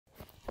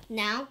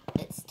Now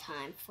it's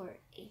time for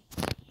a.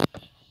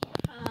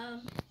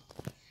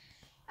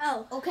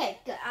 Oh. Okay,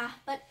 good.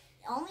 But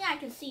only I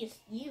can see is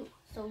you,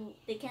 so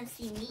they can't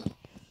see me.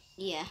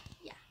 Yeah.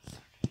 Yeah.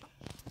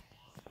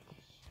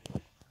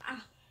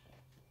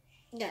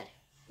 Good.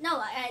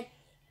 No,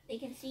 they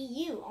can see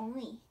you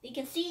only. They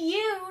can see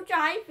you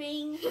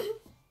driving.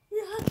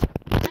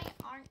 Why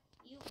aren't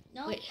you?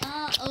 No. Wait.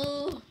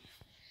 Oh.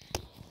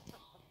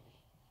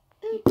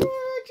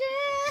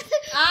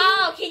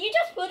 Oh, Can you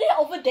just put it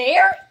over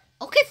there?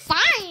 okay,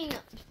 fine.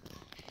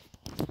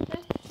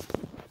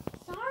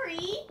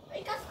 Sorry,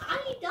 because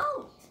I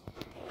don't.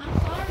 I'm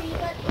sorry,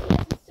 but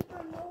it's super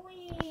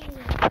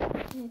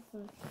annoying.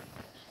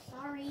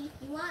 Sorry.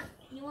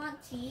 You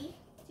want T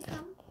to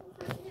come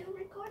over to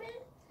record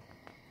it?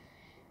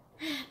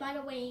 By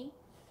the way,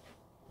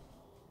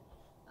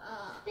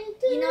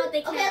 you know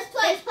they can't. Okay,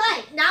 let's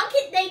play. Now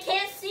they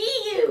can't see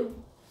you.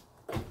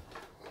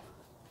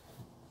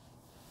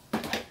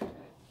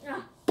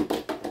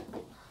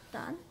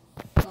 Done.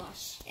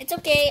 Gosh. It's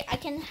okay. I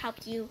can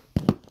help you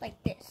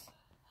like this.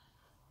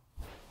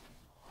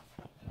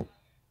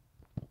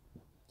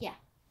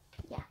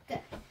 Yeah, good.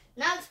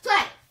 Now let's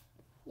play.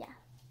 Yeah.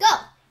 Go.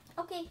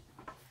 Okay.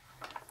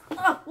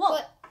 Oh, whoa.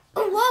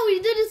 Whoa,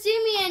 you didn't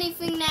see me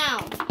anything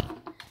now.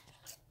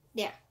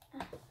 There.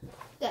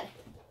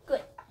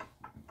 Good.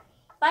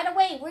 By the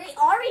way, we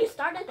already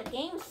started the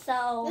game,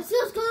 so Let's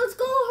go.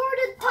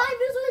 Hurry, the time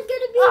is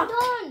gonna be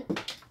done.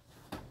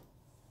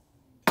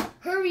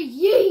 Hurry,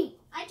 yeet.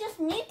 I just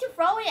need to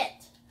throw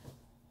it.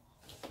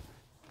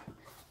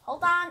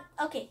 Hold on.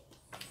 Okay.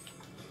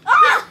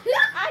 Ah!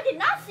 I did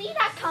not see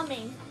that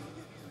coming.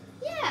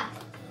 Yeah.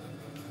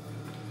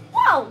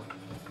 Whoa!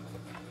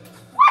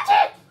 Watch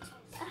it!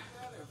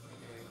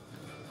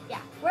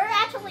 Yeah, we're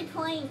actually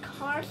playing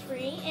Cars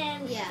 3,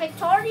 and Yeah.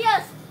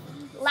 Victoria's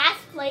last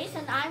place,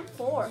 and I'm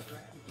 4th.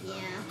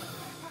 Yeah.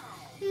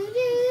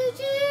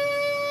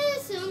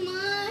 Some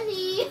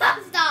money.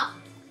 Stop.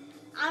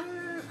 I'm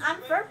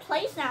 3rd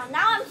place now.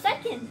 Now I'm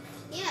 2nd.